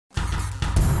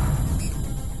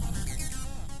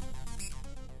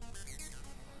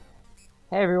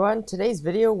Hey everyone, today's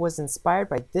video was inspired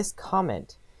by this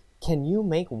comment. Can you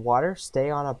make water stay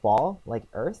on a ball like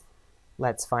Earth?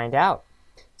 Let's find out.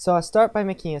 So I'll start by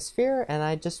making a sphere, and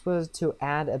I just was to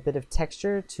add a bit of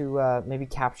texture to maybe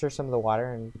capture some of the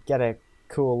water and get a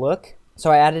cool look.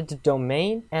 So I added a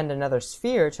domain and another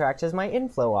sphere to act as my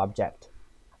inflow object.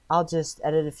 I'll just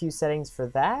edit a few settings for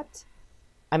that.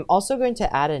 I'm also going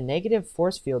to add a negative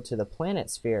force field to the planet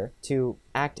sphere to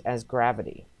act as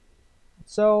gravity.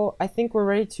 So I think we're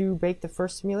ready to bake the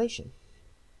first simulation.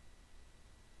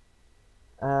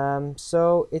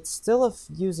 So it's still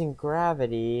using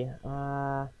gravity.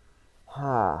 I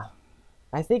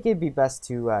think it'd be best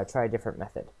to try a different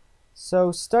method.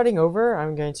 So starting over,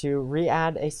 I'm going to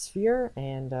re-add a sphere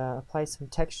and apply some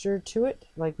texture to it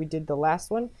like we did the last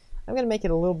one. I'm going to make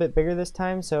it a little bit bigger this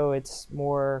time so it's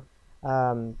more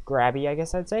grabby, I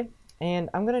guess I'd say. And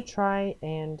I'm going to try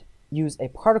and use a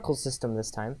particle system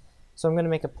this time. So I'm going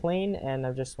to make a plane, and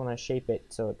I just want to shape it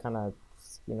so it kind of,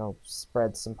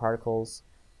 spreads some particles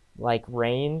like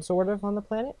rain sort of on the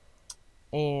planet.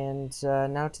 And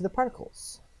now to the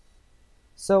particles.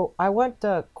 So I want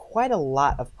quite a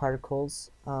lot of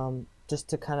particles just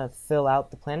to kind of fill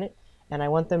out the planet, and I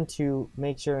want them to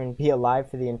make sure and be alive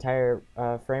for the entire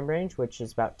frame range, which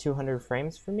is about 200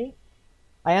 frames for me.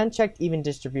 I unchecked even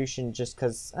distribution just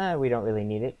because we don't really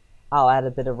need it. I'll add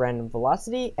a bit of random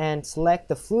velocity and select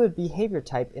the fluid behavior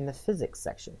type in the physics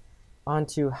section.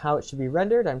 Onto how it should be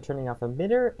rendered, I'm turning off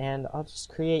emitter, and I'll just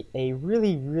create a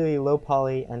really low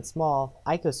poly and small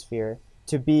icosphere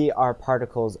to be our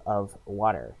particles of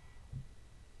water.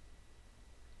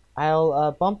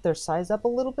 I'll bump their size up a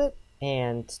little bit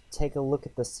and take a look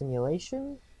at the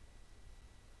simulation.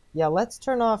 Yeah, let's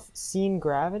turn off scene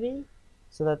gravity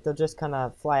so that they'll just kind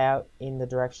of fly out in the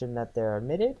direction that they're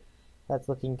emitted. That's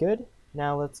looking good.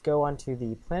 Now let's go onto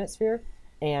the planet sphere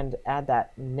and add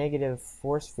that negative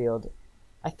force field.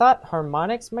 I thought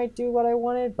harmonics might do what I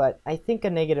wanted, but I think a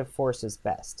negative force is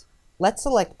best. Let's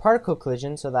select particle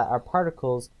collision so that our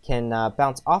particles can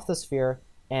bounce off the sphere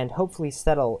and hopefully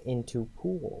settle into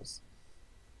pools.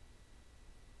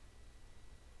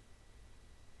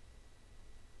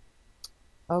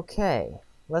 Okay,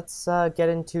 let's get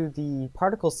into the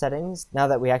particle settings now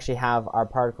that we actually have our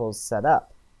particles set up.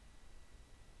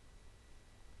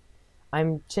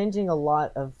 I'm changing a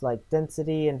lot of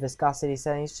density and viscosity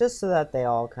settings just so that they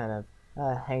all kind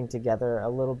of hang together a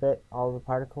little bit, all the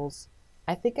particles.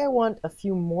 I think I want a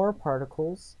few more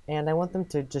particles, and I want them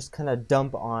to just kind of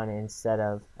dump on instead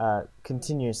of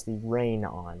continuously rain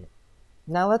on.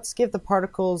 Now let's give the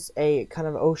particles a kind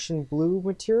of ocean blue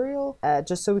material,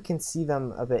 just so we can see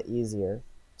them a bit easier.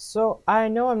 So I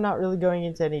know I'm not really going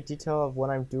into any detail of what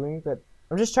I'm doing, but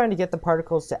I'm just trying to get the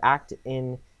particles to act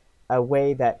in a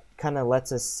way that kind of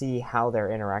lets us see how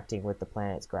they're interacting with the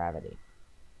planet's gravity.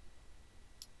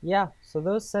 Yeah, so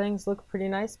those settings look pretty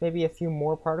nice. Maybe a few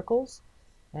more particles,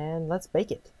 and let's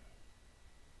bake it.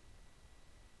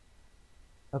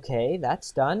 Okay,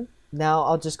 that's done. Now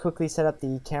I'll just quickly set up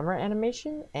the camera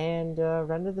animation and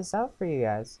render this out for you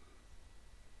guys.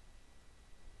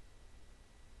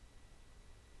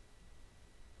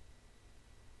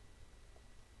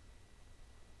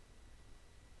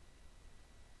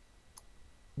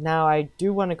 Now I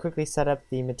do want to quickly set up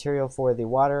the material for the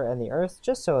water and the earth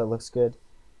just so it looks good.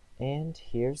 And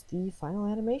here's the final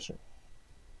animation.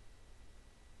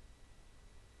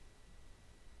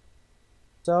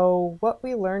 So what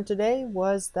we learned today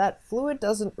was that fluid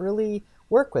doesn't really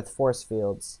work with force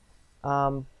fields.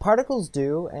 Particles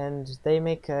do, and they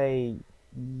make a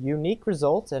unique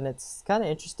result, and it's kind of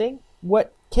interesting.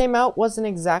 What came out wasn't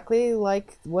exactly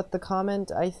like what the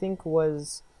comment I think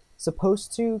was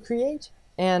supposed to create.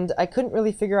 And I couldn't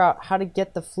really figure out how to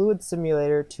get the fluid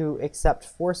simulator to accept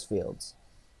force fields.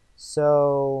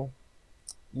 So,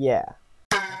 yeah.